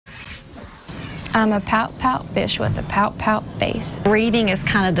I'm a pout-pout fish with a pout-pout face. Reading is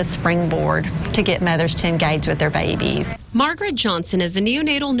kind of the springboard to get mothers to engage with their babies. Margaret Johnson is a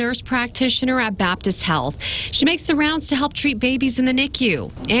neonatal nurse practitioner at Baptist Health. She makes the rounds to help treat babies in the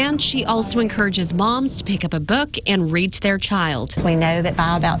NICU, and she also encourages moms to pick up a book and read to their child. We know that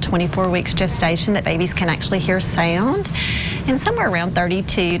by about 24 weeks gestation that babies can actually hear sound, and somewhere around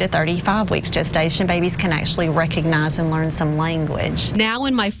 32 to 35 weeks gestation, babies can actually recognize and learn some language. Now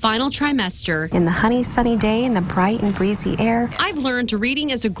in my final trimester, in the sunny, sunny day and the bright and breezy air, I've learned reading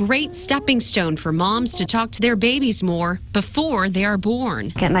is a great stepping stone for moms to talk to their babies more before they are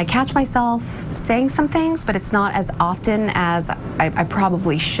born. and I catch myself saying some things, but it's not as often as I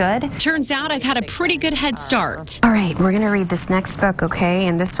probably should. Turns out I've had a pretty good head start. All right, we're going to read this next book, okay?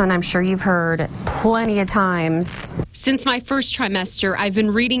 And this one I'm sure you've heard plenty of times. Since my first trimester, I've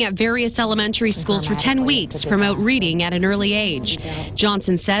been reading at various elementary schools for 10 weeks to promote reading at an early age.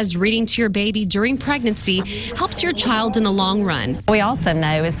 Johnson says reading to your baby during pregnancy helps your child in the long run. We also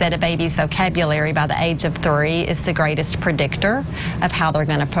know is that a baby's vocabulary by the age of 3 is the greatest predictor of how they're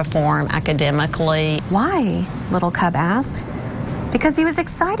going to perform academically. Why? Little Cub asked. Because he was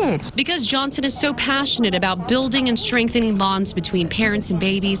excited. Because Johnson is so passionate about building and strengthening bonds between parents and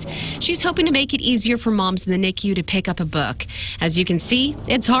babies, she's hoping to make it easier for moms in the NICU to pick up a book. As you can see,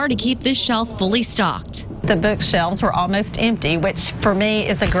 it's hard to keep this shelf fully stocked. The bookshelves were almost empty, which for me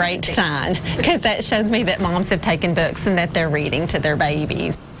is a great sign, because that shows me that moms have taken books and that they're reading to their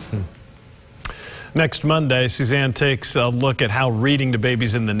babies. Next Monday, Suzanne takes a look at how reading to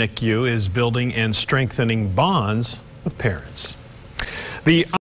babies in the NICU is building and strengthening bonds with parents. The